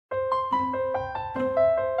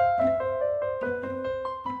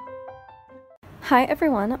Hi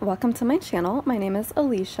everyone, welcome to my channel. My name is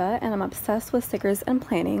Alicia and I'm obsessed with stickers and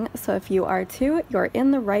planning, so if you are too, you're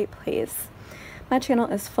in the right place. My channel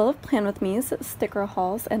is full of plan with me's, sticker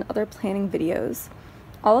hauls, and other planning videos.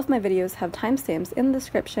 All of my videos have timestamps in the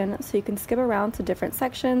description so you can skip around to different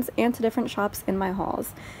sections and to different shops in my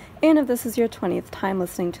hauls. And if this is your 20th time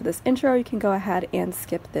listening to this intro, you can go ahead and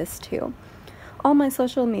skip this too. All my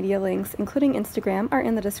social media links, including Instagram, are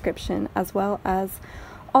in the description, as well as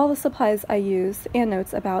all the supplies I use and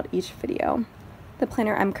notes about each video. The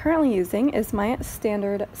planner I'm currently using is my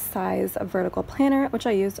standard size vertical planner, which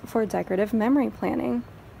I use for decorative memory planning.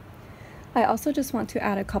 I also just want to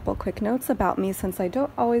add a couple quick notes about me since I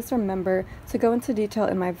don't always remember to go into detail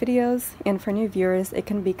in my videos, and for new viewers it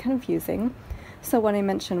can be confusing. So when I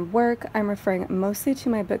mention work, I'm referring mostly to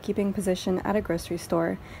my bookkeeping position at a grocery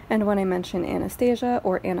store, and when I mention Anastasia,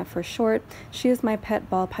 or Anna for short, she is my pet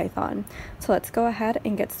ball python. So let's go ahead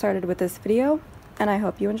and get started with this video, and I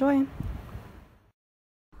hope you enjoy.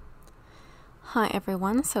 Hi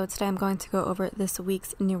everyone, so today I'm going to go over this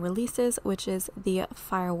week's new releases, which is the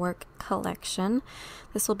Firework collection.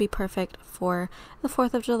 This will be perfect for the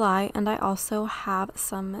 4th of July, and I also have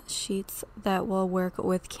some sheets that will work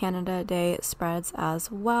with Canada Day spreads as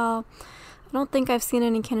well. I don't think I've seen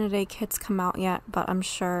any Canada Day kits come out yet, but I'm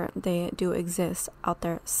sure they do exist out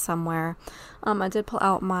there somewhere. I did pull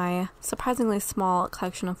out my surprisingly small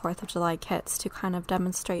collection of 4th of July kits to kind of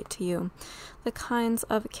demonstrate to you the kinds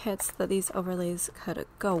of kits that these overlays could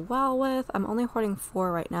go well with. I'm only hoarding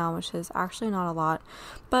 4 right now, which is actually not a lot,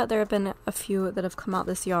 but there have been a few that have come out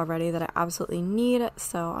this year already that I absolutely need,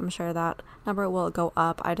 so I'm sure that number will go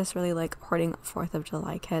up. I just really like hoarding 4th of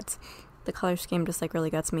July kits. The color scheme just like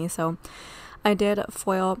really gets me, so I did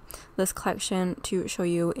foil this collection to show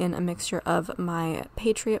you in a mixture of my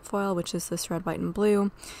Patriot foil, which is this red, white, and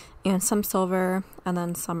blue, and some silver, and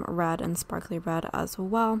then some red and sparkly red as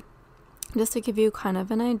well, just to give you kind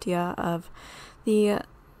of an idea of the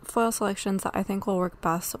foil selections that I think will work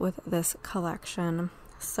best with this collection.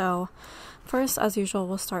 So first, as usual,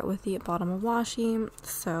 we'll start with the bottom of washi.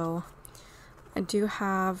 So I do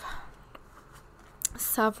have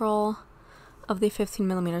several of the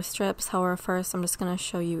 15mm strips. However, first I'm just going to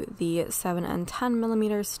show you the 7 and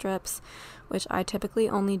 10mm strips, which I typically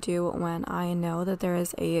only do when I know that there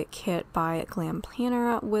is a kit by Glam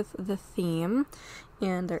Planner with the theme,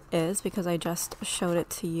 and there is, because I just showed it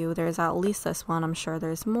to you. There's at least this one. I'm sure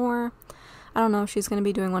there's more. I don't know if she's going to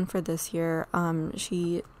be doing one for this year.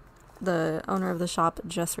 The owner of the shop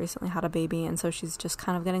just recently had a baby, and so she's just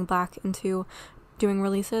kind of getting back into doing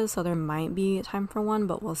releases, so there might be time for one,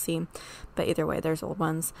 but we'll see. But either way, there's old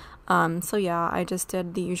ones. So yeah, I just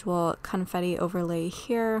did the usual confetti overlay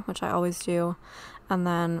here, which I always do, and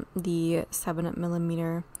then the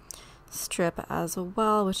 7mm strip as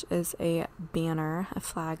well, which is a banner, a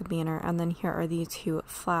flag banner, and then here are the 2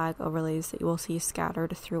 flag overlays that you will see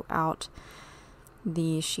scattered throughout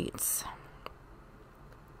the sheets.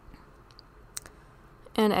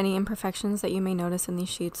 And any imperfections that you may notice in these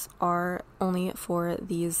sheets are only for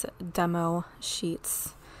these demo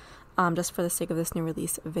sheets, just for the sake of this new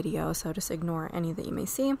release video, so just ignore any that you may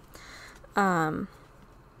see. And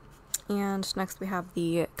next we have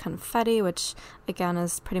the confetti, which again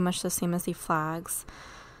is pretty much the same as the flags,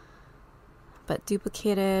 but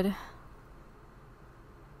duplicated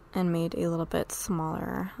and made a little bit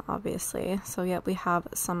smaller, obviously. So yeah, we have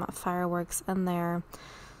some fireworks in there,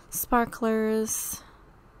 sparklers,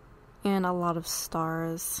 and a lot of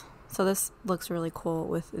stars. So this looks really cool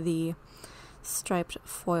with the striped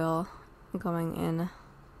foil going in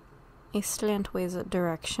a slantways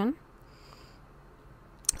direction.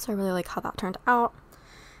 So I really like how that turned out.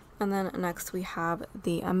 And then next we have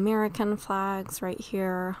the American flags right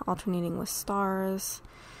here, alternating with stars.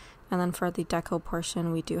 And then for the deco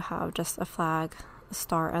portion, we do have just a flag, a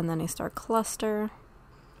star, and then a star cluster.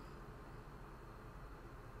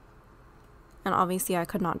 And obviously I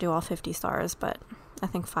could not do all 50 stars, but I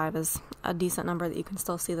think 5 is a decent number that you can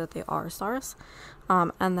still see that they are stars.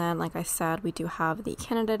 And then, like I said, we do have the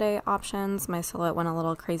Canada Day options. My silhouette went a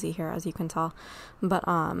little crazy here, as you can tell. But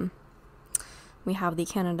we have the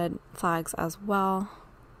Canada flags as well,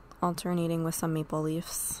 alternating with some maple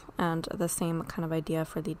leaves. And the same kind of idea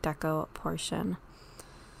for the deco portion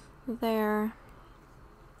there.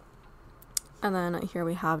 And then here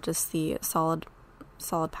we have just the solid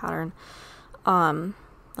pattern.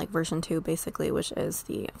 Like version 2 basically, which is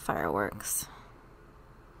the fireworks.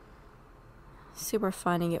 Super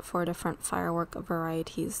fun. You get 4 different firework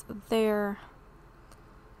varieties there.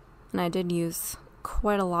 And I did use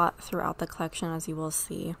quite a lot throughout the collection, as you will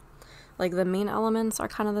see. Like the main elements are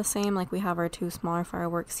kind of the same, like we have our 2 smaller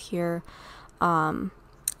fireworks here, And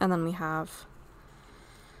then we have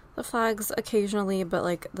the flags occasionally, but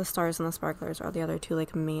like the stars and the sparklers are the other two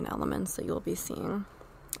like main elements that you'll be seeing.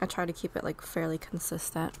 I try to keep it like fairly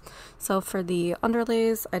consistent. So for the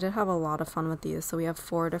underlays, I did have a lot of fun with these. So we have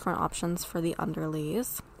 4 different options for the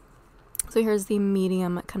underlays. So here's the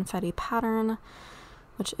medium confetti pattern,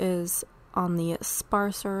 which is on the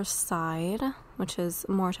sparser side, which is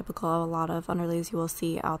more typical of a lot of underlays you will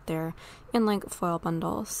see out there in like foil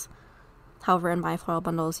bundles. However, in my foil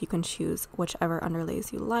bundles, you can choose whichever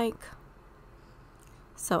underlays you like.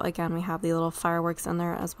 So again, we have the little fireworks in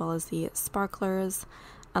there as well as the sparklers,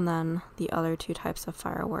 and then the other 2 types of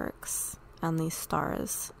fireworks and the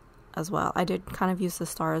stars as well. I did kind of use the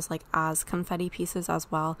stars like as confetti pieces as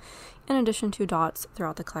well, in addition to dots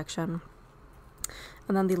throughout the collection.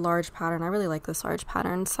 And then the large pattern, I really like this large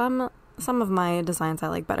pattern. Some of my designs I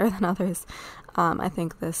like better than others. I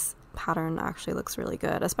think this pattern actually looks really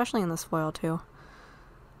good, especially in this foil too.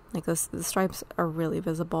 Like the stripes are really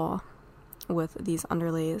visible with these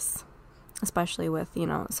underlays, especially with, you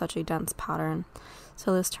know, such a dense pattern.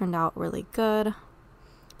 So this turned out really good,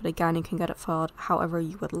 but again, you can get it foiled however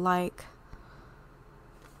you would like.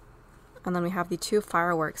 And then we have the 2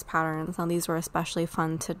 fireworks patterns. Now these were especially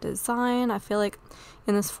fun to design. I feel like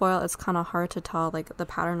in this foil it's kind of hard to tell like the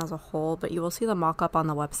pattern as a whole, but you will see the mock-up on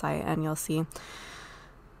the website and you'll see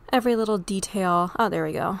every little detail. Oh, there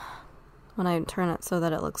we go. When I turn it so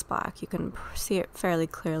that it looks black, you can see it fairly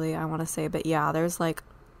clearly, I want to say. But yeah, there's like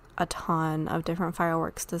a ton of different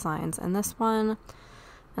fireworks designs in this one,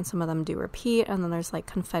 and some of them do repeat, and then there's like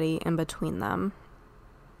confetti in between them.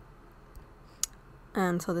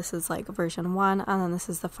 And so this is like version 1, and then this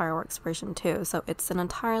is the fireworks version 2. So it's an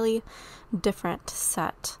entirely different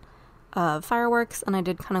set of fireworks, and I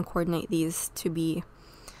did kind of coordinate these to be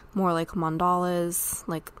more like mandalas,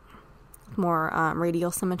 like more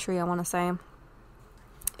radial symmetry, I want to say,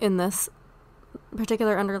 in this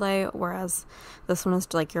particular underlay, whereas this one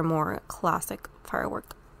is like your more classic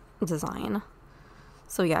firework design.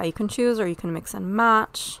 So yeah, you can choose or you can mix and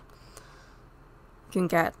match. You can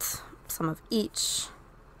get some of each,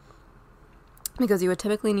 because you would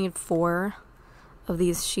typically need 4 of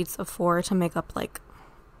these sheets of 4 to make up like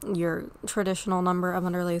your traditional number of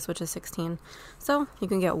underlays, which is 16. So you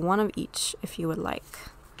can get 1 of each if you would like,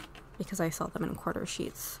 because I sell them in quarter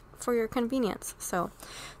sheets for your convenience. So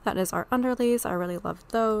that is our underlays. I really love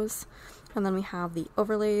those. And then we have the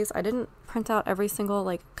overlays. I didn't print out every single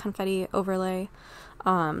like confetti overlay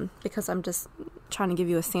because I'm just trying to give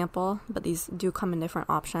you a sample, but these do come in different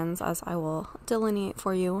options, as I will delineate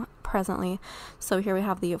for you presently. So here we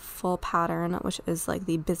have the full pattern, which is like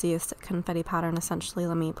the busiest confetti pattern essentially.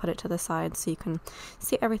 Let me put it to the side so you can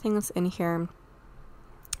see everything that's in here.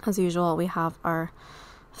 As usual, we have our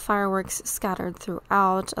fireworks scattered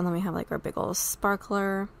throughout, and then we have like our big old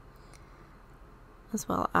sparkler, as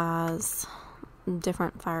well as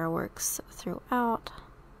different fireworks throughout,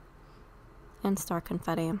 and star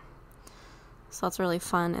confetti. So that's really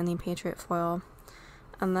fun in the Patriot foil.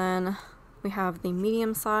 And then we have the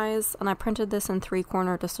medium size, and I printed this in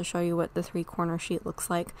 3-corner just to show you what the 3-corner sheet looks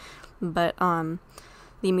like. But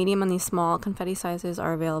the medium and the small confetti sizes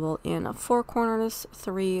are available in 4 corners,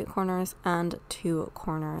 3 corners, and 2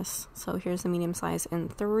 corners. So here's the medium size in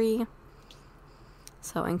 3.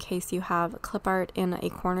 So in case you have clip art in a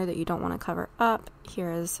corner that you don't want to cover up,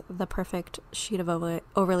 here is the perfect sheet of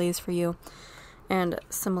overlays for you. And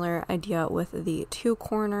similar idea with the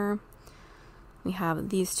 2-corner. We have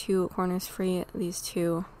these 2 corners free, these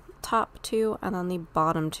 2 top 2, and then the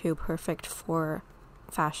bottom 2 perfect for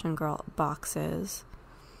fashion girl boxes.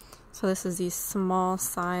 So this is the small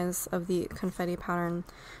size of the confetti pattern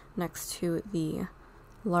next to the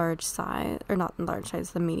large size, or not large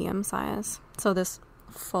size, the medium size. So this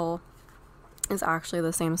full is actually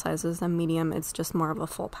the same size as the medium, it's just more of a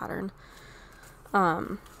full pattern.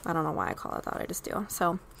 I don't know why I call it that, I just do.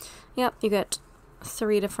 So, yep, you get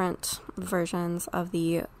 3 different versions of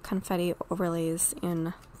the confetti overlays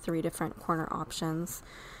in 3 different corner options.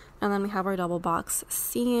 And then we have our double box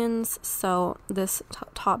scenes. So this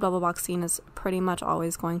top double box scene is pretty much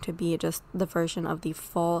always going to be just the version of the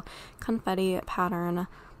full confetti pattern,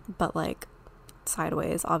 but like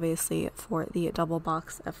sideways, obviously, for the double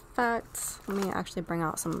box effect. Let me actually bring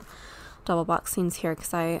out some double box scenes here,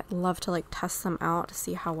 because I love to like test them out to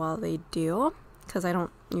see how well they do, because I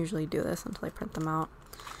don't usually do this until I print them out.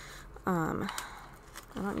 I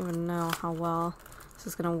don't even know how well this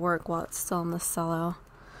is going to work while it's still in the cello.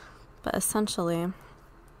 But essentially,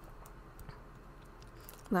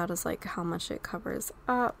 that is like how much it covers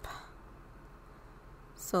up.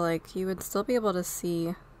 So like you would still be able to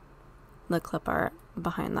see the clip art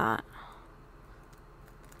behind that.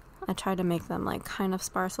 I tried to make them like kind of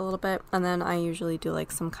sparse a little bit, and then I usually do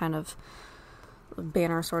like some kind of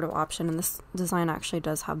banner sort of option, and this design actually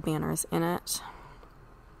does have banners in it.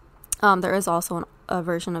 There is also a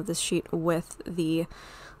version of this sheet with the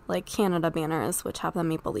like Canada banners, which have the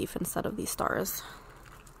maple leaf instead of these stars.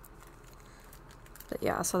 But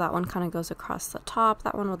yeah, so that one kind of goes across the top.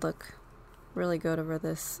 That one would look really good over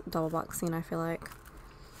this double box scene, I feel like.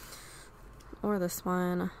 Or this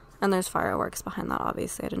one. And there's fireworks behind that,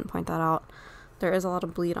 obviously. I didn't point that out. There is a lot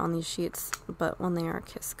of bleed on these sheets, but when they are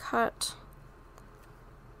kiss cut,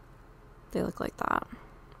 they look like that.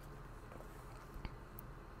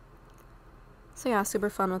 So yeah, super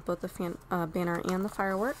fun with both the banner and the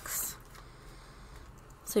fireworks.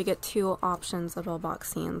 So you get two options of double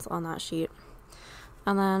box scenes on that sheet.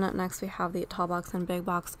 And then next we have the tall box and big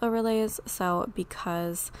box overlays. So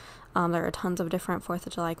because there are tons of different 4th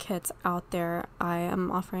of July kits out there, I am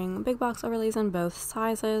offering big box overlays in both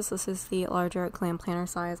sizes. This is the larger Glam Planner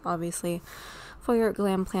size, obviously, for your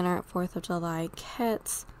Glam Planner 4th of July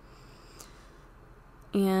kits.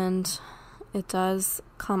 And it does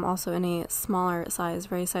come also in a smaller size,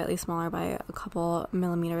 very slightly smaller by a couple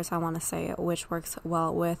millimeters, I want to say, which works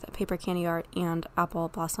well with Paper Candy Art and Apple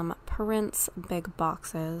Blossom Prints big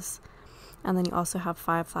boxes. And then you also have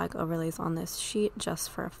 5 flag overlays on this sheet just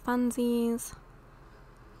for funsies.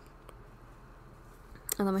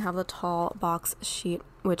 And then we have the tall box sheet,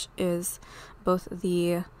 which is both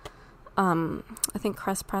the I think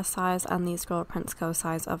Crest Press size and the Scroll Prints Co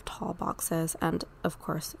size of tall boxes, and of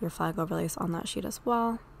course your flag overlays on that sheet as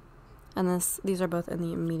well. And these are both in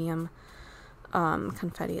the medium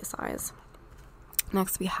confetti size.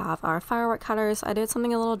 Next we have our firework cutters. I did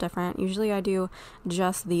something a little different. Usually I do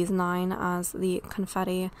just these 9 as the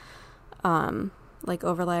confetti like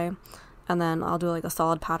overlay, and then I'll do like a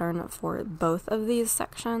solid pattern for both of these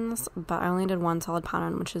sections, but I only did one solid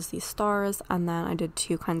pattern, which is these stars, and then I did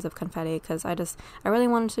 2 kinds of confetti because I really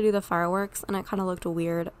wanted to do the fireworks, and it kind of looked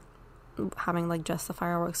weird having like just the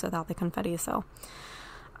fireworks without the confetti, so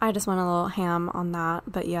I just went a little ham on that.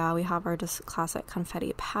 But yeah, we have our just classic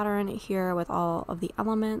confetti pattern here with all of the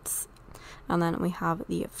elements, and then we have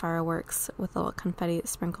the fireworks with little confetti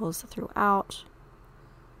sprinkles throughout.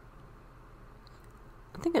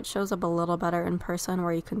 I think it shows up a little better in person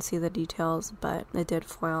where you can see the details, but it did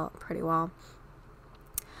foil pretty well.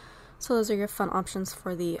 So those are your fun options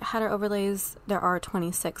for the header overlays. There are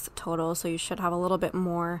 26 total, so you should have a little bit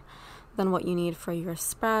more than what you need for your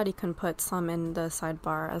spread. You can put some in the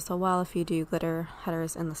sidebar as well if you do glitter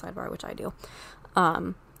headers in the sidebar, which I do.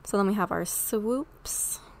 So then we have our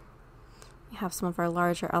swoops. We have some of our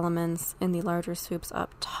larger elements in the larger swoops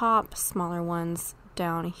up top, smaller ones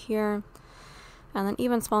down here, and then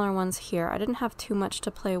even smaller ones here. I didn't have too much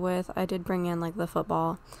to play with. I did bring in like the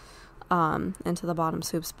football into the bottom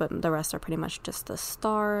swoops, but the rest are pretty much just the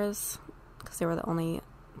stars because they were the only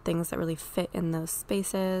things that really fit in those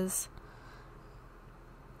spaces.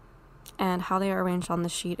 And how they are arranged on the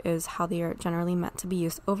sheet is how they are generally meant to be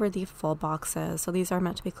used over the full boxes. So these are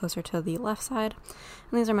meant to be closer to the left side,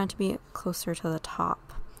 and these are meant to be closer to the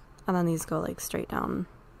top. And then these go like straight down,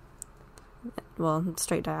 well,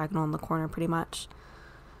 straight diagonal in the corner pretty much.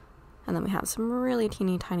 And then we have some really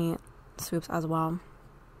teeny tiny swoops as well.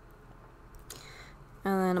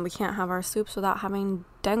 And then we can't have our swoops without having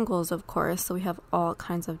dangles, of course. So we have all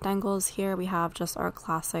kinds of dangles here. We have just our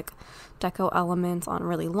classic deco elements on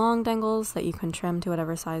really long dangles that you can trim to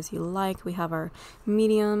whatever size you like. We have our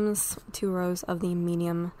mediums, 2 rows of the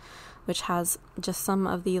medium, which has just some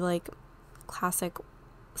of the like classic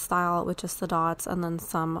style with just the dots, and then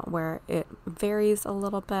some where it varies a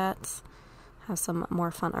little bit, have some more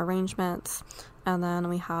fun arrangements. And then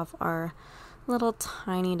we have our little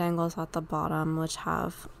tiny dangles at the bottom, which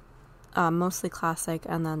have mostly classic,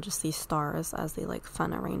 and then just these stars as the like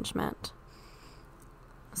fun arrangement.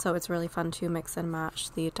 So it's really fun to mix and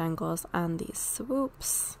match the dangles and the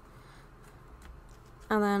swoops.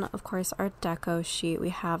 And then of course our deco sheet, we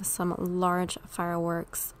have some large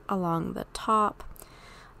fireworks along the top.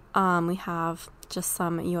 We have just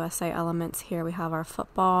some USA elements here. We have our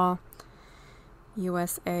football,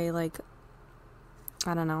 USA, like,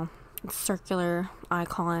 I don't know, circular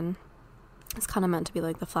icon. It's kind of meant to be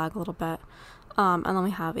like the flag a little bit. And then we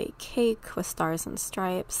have a cake with stars and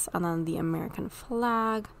stripes, and then the American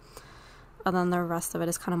flag, and then the rest of it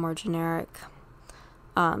is kind of more generic.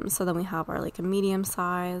 So then we have our like a medium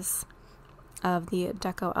size of the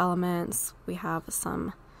deco elements. We have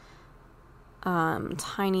some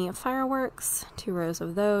tiny fireworks, 2 rows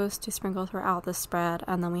of those to sprinkle throughout the spread,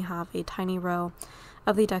 and then we have a tiny row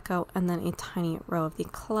of the deco, and then a tiny row of the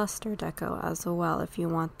cluster deco as well if you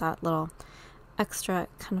want that little extra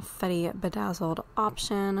confetti bedazzled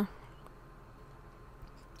option.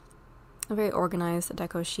 A very organized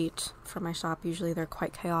deco sheet for my shop. Usually they're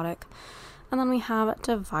quite chaotic. And then we have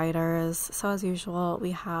dividers. So as usual, we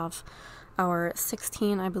have our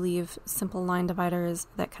 16, I believe, simple line dividers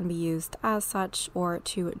that can be used as such or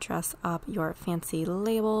to dress up your fancy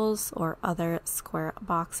labels or other square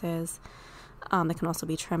boxes. They can also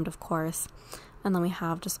be trimmed, of course. And then we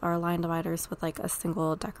have just our line dividers with like a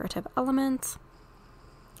single decorative element.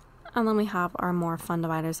 And then we have our more fun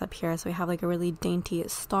dividers up here. So we have like a really dainty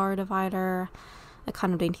star divider, a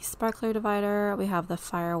kind of dainty sparkler divider. We have the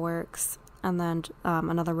fireworks, and then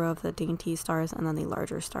another row of the dainty stars, and then the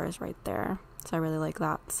larger stars right there. So I really like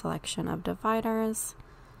that selection of dividers.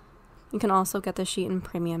 You can also get the sheet in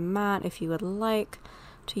premium matte if you would like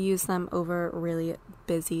to use them over really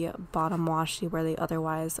busy bottom washi where they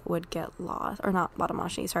otherwise would get lost. Or not bottom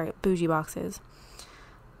washi, sorry, bougie boxes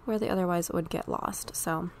where they otherwise would get lost.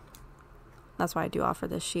 So that's why I do offer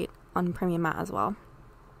this sheet on premium matte as well.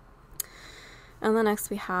 And then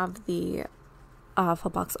next we have the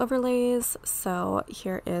full box overlays. So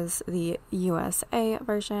here is the USA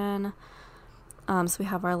version. So we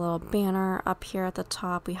have our little banner up here at the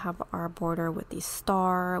top. We have our border with the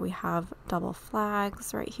star. We have double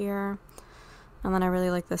flags right here. And then I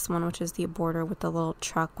really like this one, which is the border with the little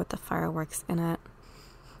truck with the fireworks in it.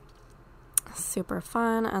 Super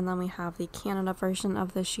fun. And then we have the Canada version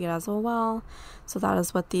of this sheet as well. So that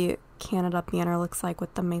is what the Canada banner looks like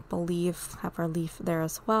with the maple leaf. Have our leaf there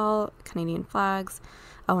as well. Canadian flags.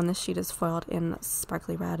 Oh, and this sheet is foiled in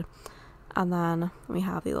sparkly red. And then we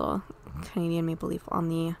have the little Canadian maple leaf on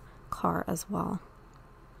the car as well.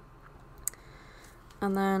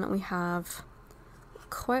 And then we have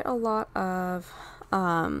quite a lot of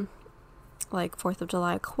like 4th of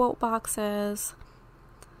July quote boxes.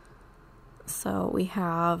 So we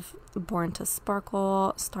have Born to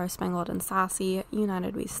Sparkle, Star Spangled and Sassy,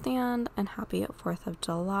 United We Stand, and Happy 4th of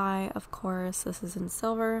July, of course. This is in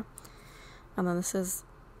silver. And then this is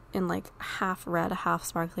in like half red, half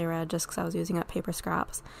sparkly red, just because I was using up paper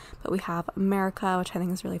scraps. But we have America, which I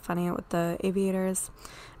think is really funny with the aviators.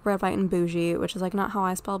 Red, White, and Bougie, which is like not how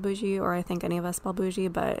I spell bougie, or I think any of us spell bougie,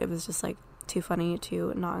 but it was just like too funny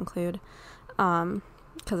to not include. Because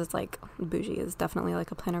it's like bougie is definitely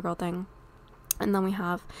like a planner girl thing. And then we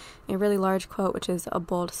have a really large quote, which is a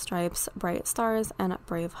bold stripes, bright stars, and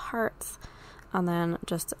brave hearts. And then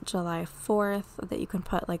just July 4th that you can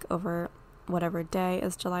put like over whatever day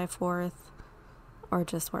is July 4th or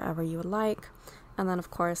just wherever you would like. And then of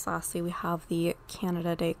course lastly we have the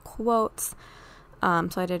Canada Day quotes. So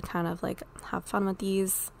I did kind of like have fun with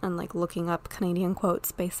these and like looking up Canadian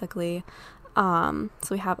quotes basically. So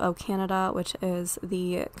we have Oh Canada, which is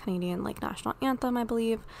the Canadian like national anthem, I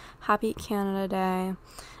believe. Happy Canada Day.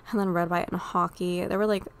 And then Red, White, and Hockey. There were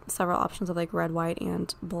like several options of like red, white,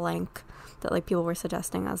 and blank that like people were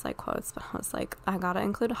suggesting as like quotes, but I was like, I gotta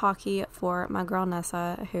include hockey for my girl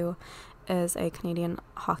Nessa, who is a Canadian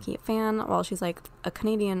hockey fan. Well, she's like a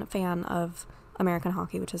Canadian fan of American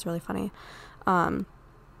hockey, which is really funny.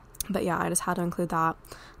 But yeah, I just had to include that.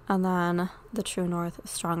 And then the True North,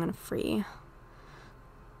 Strong and Free.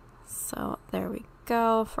 So there we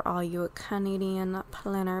go. For all you Canadian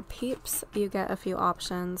planner peeps, you get a few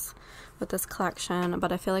options with this collection,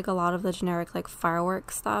 but I feel like a lot of the generic like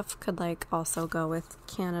firework stuff could like also go with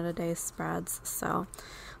Canada Day spreads. So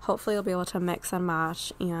hopefully you'll be able to mix and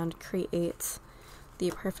match and create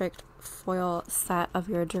the perfect foil set of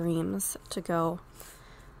your dreams to go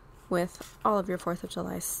with all of your 4th of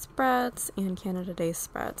July spreads and Canada Day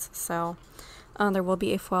spreads. So there will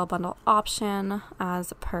be a foil bundle option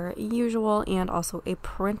as per usual, and also a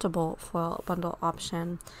printable foil bundle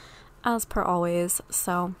option as per always.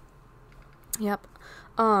 So yep.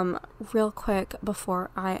 Real quick before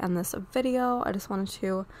I end this video, I just wanted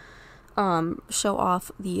to show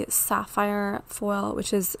off the sapphire foil,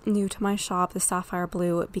 which is new to my shop, the sapphire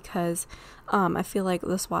blue, because I feel like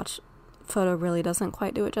the swatch photo really doesn't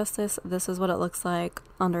quite do it justice. This is what it looks like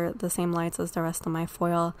under the same lights as the rest of my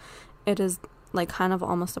foil. It is like kind of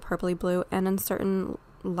almost a purpley blue, and in certain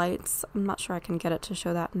lights, I'm not sure I can get it to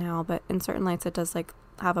show that now, but in certain lights it does like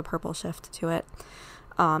have a purple shift to it.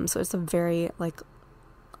 So it's a very like,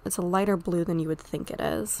 it's a lighter blue than you would think it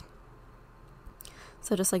is.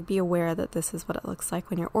 So just like be aware that this is what it looks like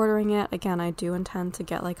when you're ordering it. Again, I do intend to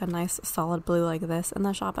get like a nice solid blue like this in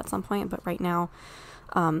the shop at some point, but right now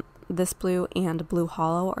this blue and Blue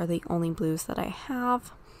Hollow are the only blues that I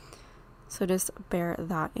have. So just bear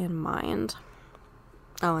that in mind.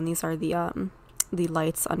 Oh, and these are the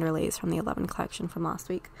lights underlays from the 11 collection from last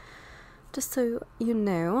week. Just so you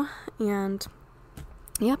know. And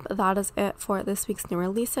yep, that is it for this week's new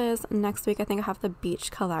releases. Next week, I think I have the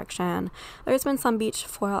beach collection. There's been some beach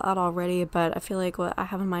foil out already, but I feel like what I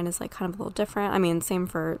have in mind is like kind of a little different. I mean, same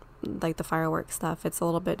for like the firework stuff. It's a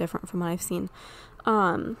little bit different from what I've seen.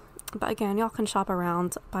 But again, y'all can shop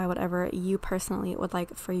around, buy whatever you personally would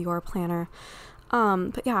like for your planner.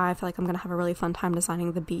 But yeah, I feel like I'm gonna have a really fun time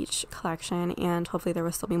designing the beach collection, and hopefully there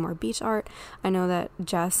will still be more beach art. I know that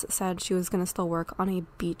Jess said she was gonna still work on a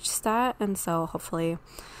beach set, and so hopefully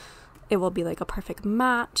it will be like a perfect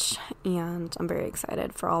match, and I'm very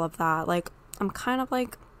excited for all of that. Like, I'm kind of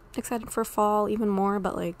like excited for fall even more,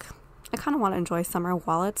 but like I kind of want to enjoy summer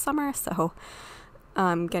while it's summer, so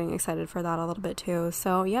I'm getting excited for that a little bit too.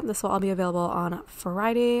 So yeah, this will all be available on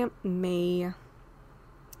Friday, May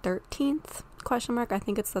 13th, ? I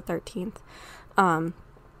think it's the 13th.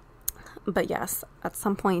 But yes, at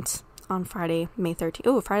some point on Friday, May 13th.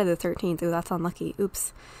 Oh, Friday the 13th. Ooh, that's unlucky.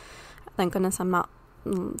 Oops. Thank goodness I'm not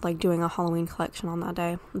like doing a Halloween collection on that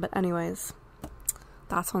day. But anyways,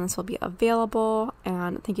 that's when this will be available.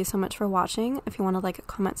 And thank you so much for watching. If you want to like,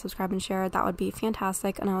 comment, subscribe, and share, that would be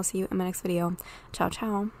fantastic. And I will see you in my next video. Ciao,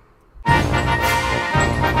 ciao.